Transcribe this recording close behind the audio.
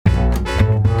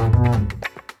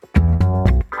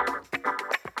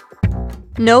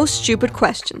No Stupid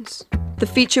Questions, the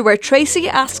feature where Tracy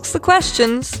asks the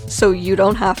questions so you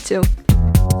don't have to.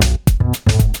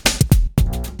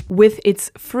 With its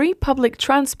free public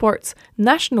transports,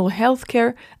 national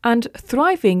healthcare, and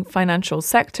thriving financial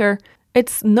sector,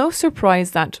 it's no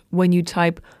surprise that when you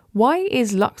type "Why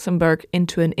is Luxembourg?"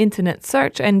 into an internet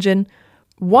search engine,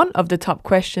 one of the top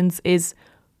questions is,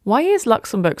 why is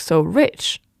Luxembourg so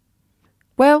rich?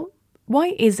 Well,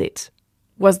 why is it?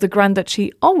 Was the Grand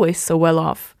Duchy always so well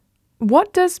off?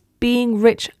 What does being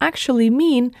rich actually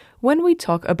mean when we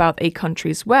talk about a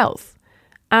country's wealth?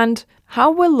 And how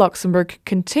will Luxembourg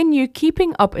continue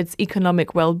keeping up its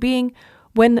economic well-being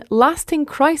when lasting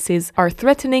crises are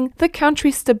threatening the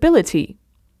country's stability?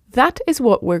 That is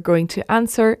what we're going to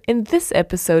answer in this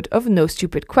episode of No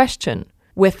Stupid Question,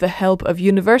 with the help of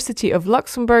University of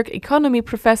Luxembourg economy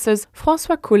professors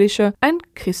François Koulischer and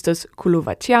Christos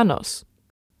Koulovatianos.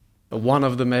 One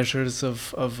of the measures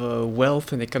of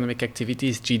wealth and economic activity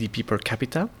is GDP per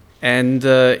capita. And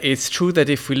it's true that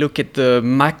if we look at the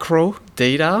macro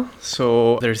data,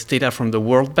 so there's data from the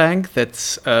World Bank that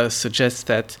suggests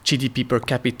that GDP per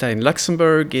capita in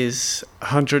Luxembourg is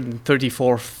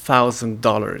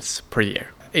 $134,000 per year.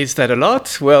 Is that a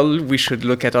lot? Well, we should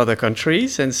look at other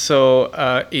countries. And so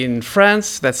in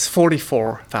France, that's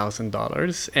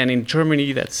 $44,000. And in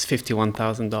Germany, that's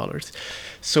 $51,000.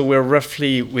 So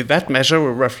with that measure,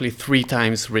 we're roughly 3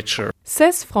 times richer.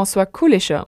 Says François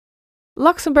Koulischer.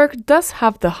 Luxembourg does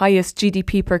have the highest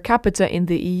GDP per capita in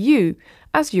the EU,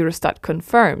 as Eurostat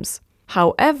confirms.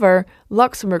 However,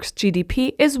 Luxembourg's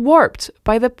GDP is warped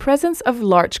by the presence of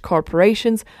large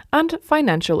corporations and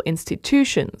financial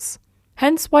institutions.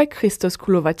 Hence why Christos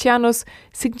Koulovatianos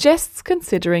suggests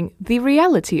considering the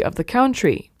reality of the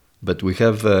country. But we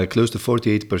have close to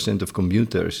 48% of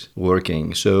commuters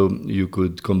working, so you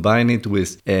could combine it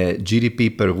with GDP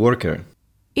per worker.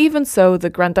 Even so, the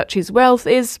Grand Duchy's wealth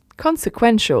is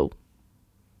consequential.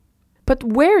 But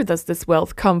where does this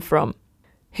wealth come from?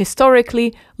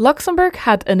 Historically, Luxembourg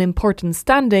had an important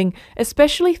standing,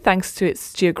 especially thanks to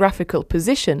its geographical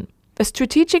position, a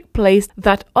strategic place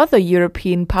that other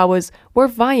European powers were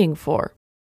vying for.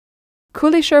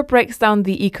 Koulischer breaks down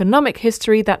the economic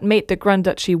history that made the Grand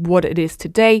Duchy what it is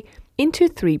today into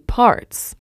 3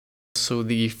 parts. So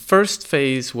the first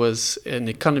phase was an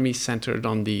economy centered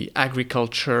on the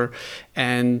agriculture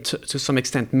and to some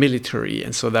extent military.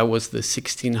 And so that was the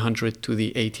 1600s to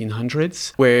the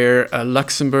 1800s, where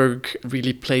Luxembourg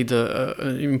really played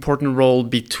an important role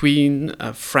between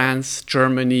France,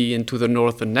 Germany, and to the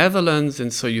north the Netherlands.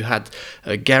 And so you had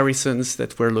garrisons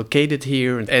that were located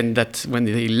here, and that when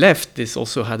they left, this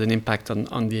also had an impact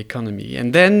on the economy.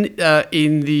 And then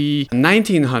in the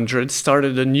 1900s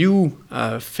started a new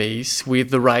phase with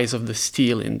the rise of the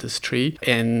steel industry,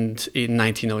 and in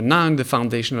 1909 the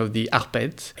foundation of the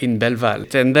ARPED in Belleval.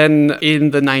 And then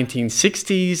in the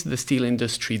 1960s the steel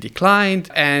industry declined,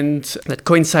 and that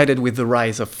coincided with the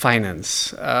rise of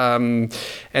finance. And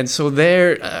so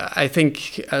there I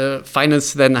think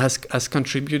finance then has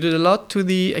contributed a lot to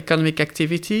the economic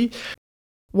activity.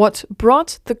 What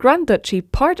brought the Grand Duchy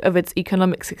part of its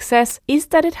economic success is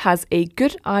that it has a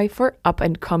good eye for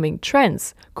up-and-coming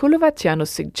trends, Koulovatianos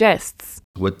suggests.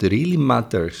 What really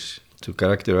matters to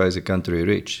characterize a country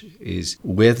rich is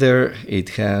whether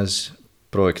it has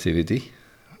proactivity,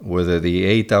 whether the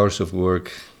 8 hours of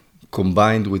work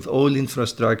combined with all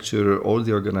infrastructure, all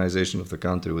the organization of the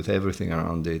country, with everything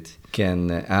around it, can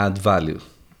add value.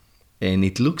 And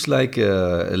it looks like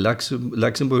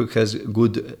Luxembourg has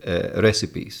good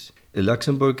recipes.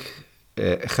 Luxembourg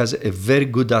has a very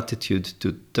good attitude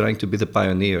to trying to be the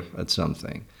pioneer at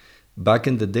something. Back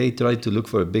in the day, it tried to look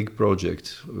for a big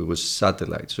project. It was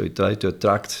satellite. So it tried to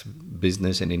attract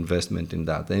business and investment in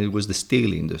that. And it was the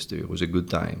steel industry. It was a good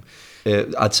time.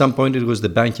 At some point, it was the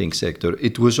banking sector.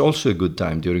 It was also a good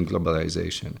time during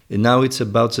globalization. And now it's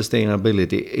about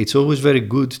sustainability. It's always very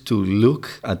good to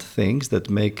look at things that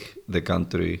make the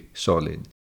country solid.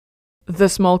 The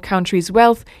small country's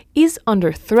wealth is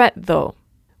under threat, though.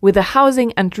 With a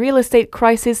housing and real estate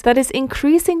crisis that is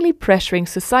increasingly pressuring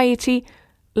society,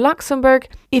 Luxembourg,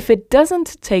 if it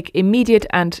doesn't take immediate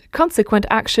and consequent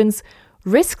actions,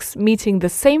 risks meeting the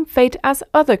same fate as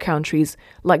other countries,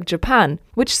 like Japan,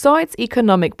 which saw its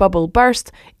economic bubble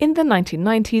burst in the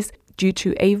 1990s due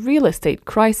to a real estate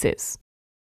crisis.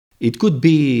 It could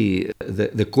be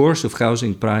the course of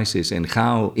housing prices and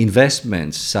how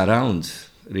investments surround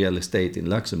real estate in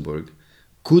Luxembourg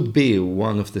could be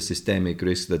one of the systemic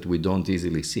risks that we don't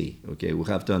easily see. Okay, we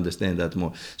have to understand that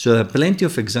more. So there are plenty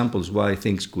of examples why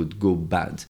things could go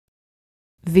bad.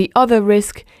 The other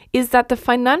risk is that the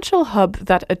financial hub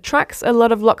that attracts a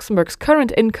lot of Luxembourg's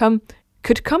current income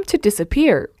could come to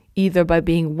disappear, either by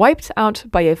being wiped out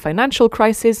by a financial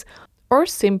crisis or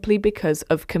simply because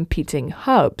of competing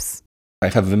hubs. I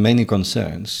have many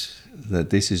concerns that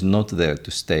this is not there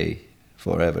to stay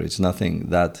forever. It's nothing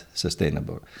that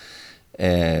sustainable.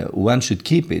 One should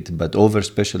keep it, but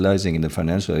over-specializing in the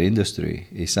financial industry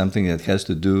is something that has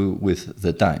to do with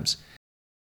the times.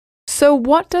 So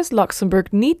what does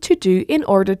Luxembourg need to do in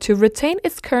order to retain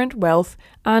its current wealth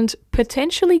and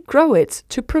potentially grow it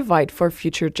to provide for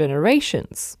future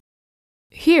generations?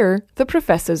 Here, the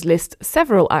professors list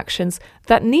several actions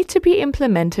that need to be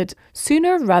implemented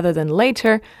sooner rather than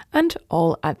later and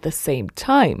all at the same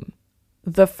time.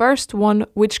 The first one,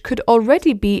 which could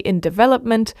already be in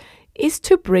development, is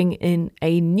to bring in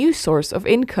a new source of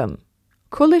income.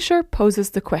 Koulischer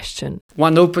poses the question.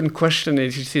 One open question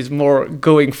is more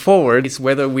going forward is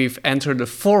whether we've entered a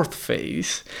fourth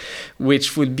phase,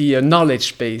 which would be a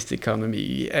knowledge-based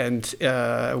economy, and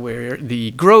where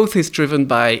the growth is driven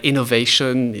by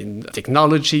innovation in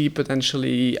technology,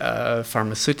 potentially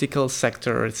pharmaceutical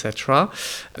sector, etc.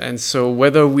 And so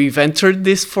whether we've entered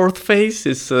this fourth phase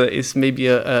is maybe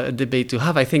a debate to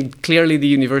have. I think clearly the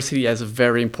university has a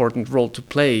very important role to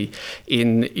play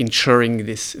in ensuring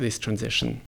this transition.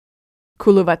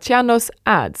 Koulovatianos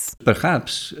adds,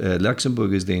 Perhaps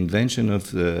Luxembourg is the invention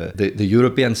of the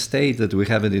European state that we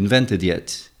haven't invented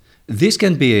yet. This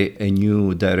can be a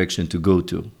new direction to go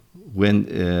to. When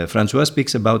François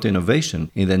speaks about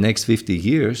innovation in the next 50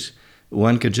 years,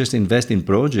 one could just invest in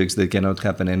projects that cannot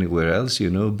happen anywhere else,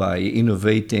 by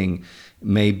innovating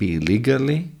maybe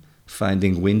legally,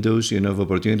 finding windows, of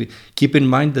opportunity. Keep in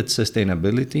mind that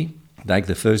sustainability, like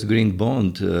the first green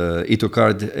bond, it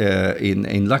occurred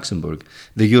in Luxembourg.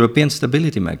 The European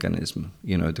Stability Mechanism,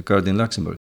 it occurred in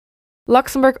Luxembourg.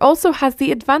 Luxembourg also has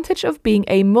the advantage of being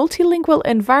a multilingual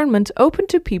environment open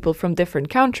to people from different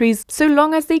countries, so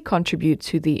long as they contribute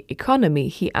to the economy,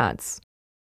 he adds.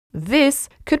 This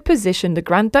could position the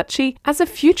Grand Duchy as a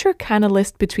future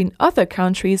catalyst between other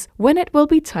countries when it will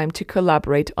be time to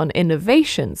collaborate on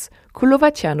innovations,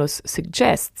 Koulovatianos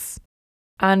suggests.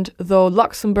 And though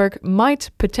Luxembourg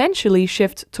might potentially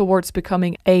shift towards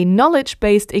becoming a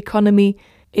knowledge-based economy,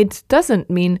 it doesn't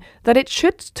mean that it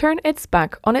should turn its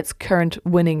back on its current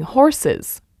winning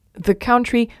horses. The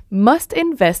country must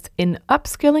invest in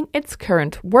upskilling its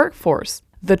current workforce,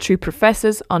 the two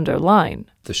professors underline.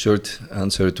 The short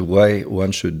answer to why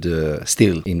one should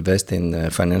still invest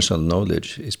in financial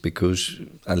knowledge is because,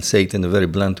 I'll say it in a very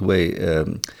blunt way,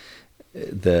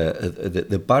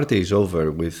 the party is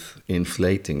over with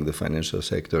inflating the financial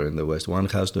sector in the West. One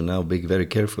has to now be very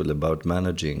careful about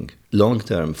managing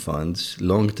long-term funds,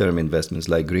 long-term investments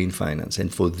like green finance.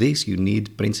 And for this, you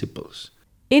need principles.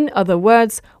 In other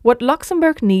words, what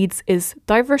Luxembourg needs is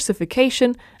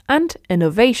diversification and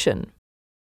innovation.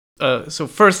 So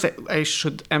first, I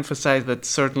should emphasize that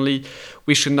certainly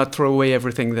we should not throw away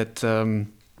everything that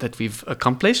we've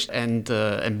accomplished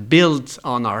and build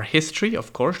on our history,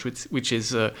 of course, which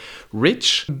is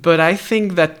rich. But I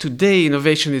think that today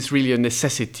innovation is really a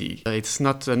necessity. It's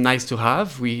not nice to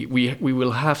have. We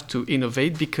will have to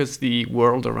innovate because the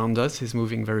world around us is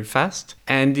moving very fast.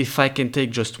 And if I can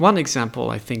take just one example,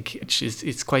 I think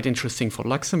it's quite interesting for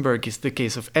Luxembourg is the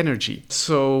case of energy.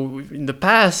 So in the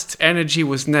past, energy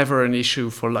was never an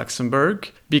issue for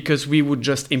Luxembourg because we would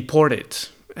just import it.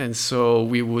 And so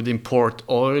we would import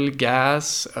oil,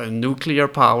 gas, nuclear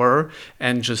power,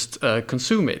 and just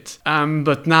consume it.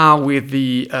 But now with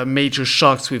the major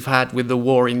shocks we've had with the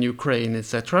war in Ukraine,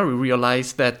 etc., we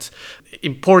realize that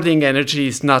importing energy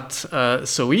is not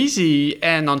so easy.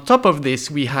 And on top of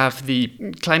this, we have the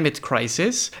climate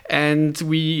crisis, and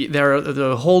there are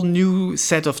the whole new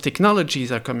set of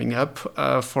technologies are coming up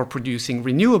for producing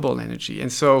renewable energy.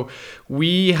 And so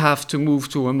we have to move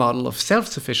to a model of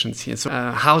self-sufficiency. And so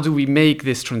how do we make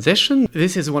this transition?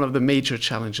 This is one of the major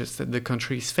challenges that the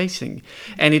country is facing.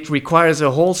 And it requires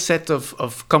a whole set of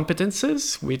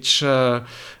competences which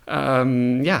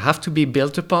have to be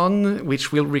built upon,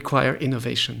 which will require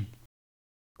innovation.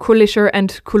 Koulischer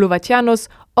and Koulovatianos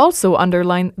also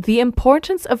underline the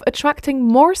importance of attracting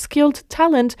more skilled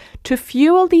talent to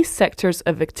fuel these sectors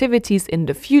of activities in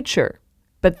the future.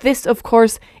 But this, of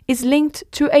course, is linked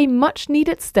to a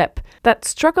much-needed step that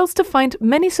struggles to find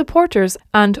many supporters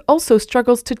and also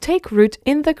struggles to take root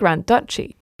in the Grand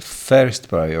Duchy. First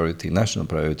priority, national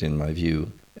priority in my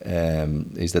view,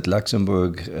 is that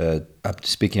Luxembourg,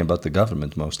 speaking about the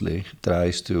government mostly,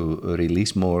 tries to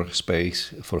release more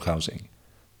space for housing.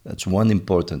 That's one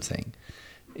important thing.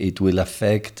 It will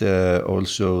affect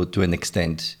also, to an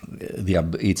extent,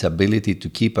 its ability to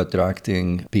keep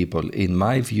attracting people. In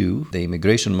my view, the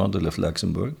immigration model of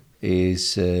Luxembourg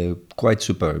is quite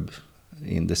superb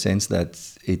in the sense that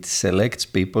it selects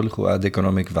people who add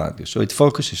economic value. So it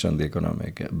focuses on the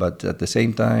economic, but at the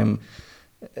same time,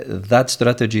 that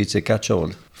strategy is a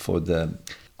catch-all for the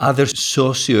other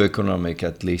socio-economic,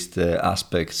 at least,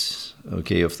 aspects,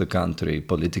 of the country,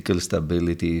 political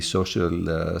stability,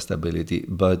 social stability.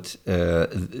 But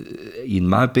in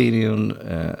my opinion,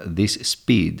 this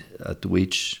speed at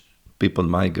which people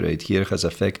migrate here has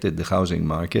affected the housing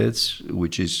markets,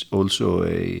 which is also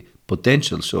a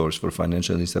potential source for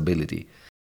financial instability.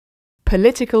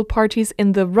 Political parties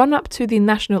in the run-up to the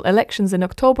national elections in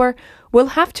October will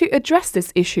have to address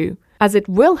this issue, as it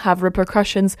will have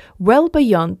repercussions well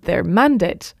beyond their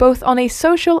mandate, both on a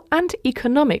social and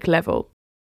economic level.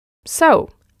 So,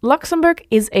 Luxembourg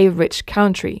is a rich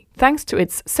country, thanks to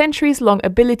its centuries-long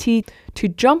ability to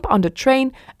jump on the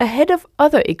train ahead of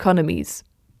other economies.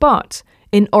 But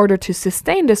in order to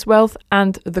sustain this wealth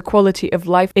and the quality of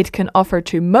life it can offer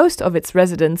to most of its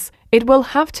residents, it will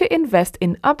have to invest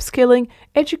in upskilling,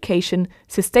 education,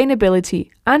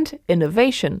 sustainability, and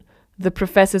innovation, the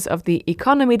professors of the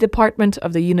Economy Department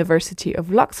of the University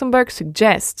of Luxembourg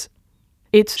suggest.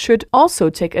 It should also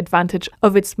take advantage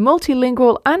of its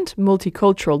multilingual and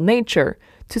multicultural nature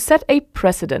to set a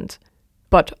precedent.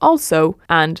 But also,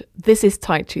 and this is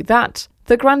tied to that,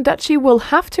 the Grand Duchy will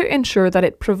have to ensure that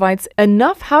it provides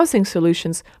enough housing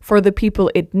solutions for the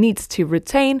people it needs to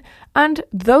retain and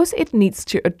those it needs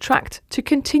to attract to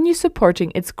continue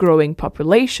supporting its growing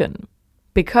population.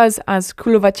 Because, as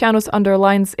Koulovatianos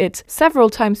underlines it several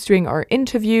times during our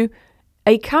interview,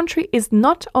 a country is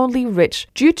not only rich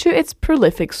due to its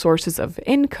prolific sources of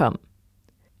income.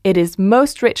 It is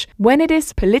most rich when it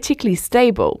is politically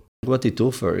stable. What it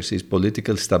offers is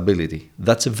political stability.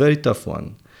 That's a very tough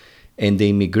one. And the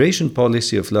immigration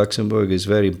policy of Luxembourg is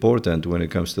very important when it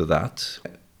comes to that.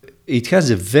 It has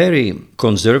a very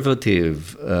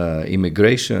conservative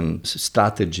immigration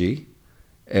strategy,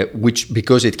 which,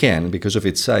 because of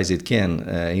its size, it can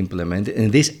implement.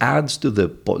 And this adds to the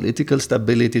political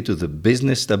stability, to the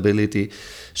business stability.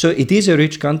 So it is a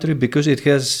rich country because it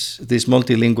has this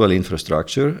multilingual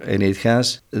infrastructure and it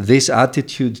has this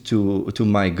attitude to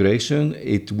migration.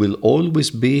 It will always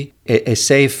be a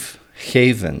safe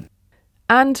haven.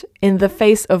 And in the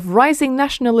face of rising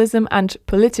nationalism and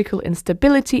political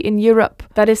instability in Europe,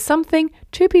 that is something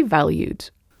to be valued.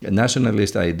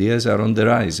 Nationalist ideas are on the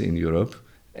rise in Europe,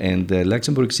 and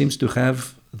Luxembourg seems to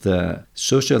have the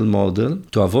social model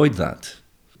to avoid that.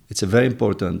 It's a very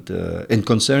important and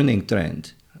concerning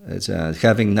trend. It's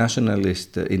having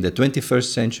nationalists in the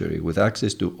 21st century with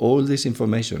access to all this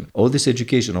information, all this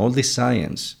education, all this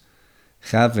science,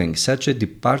 having such a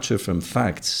departure from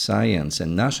facts, science,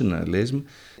 and nationalism.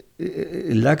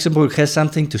 Luxembourg has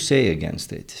something to say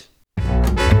against it.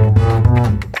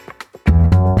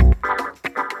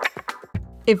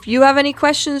 If you have any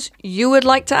questions you would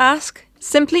like to ask,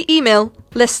 simply email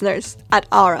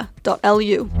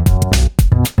listeners@ara.lu.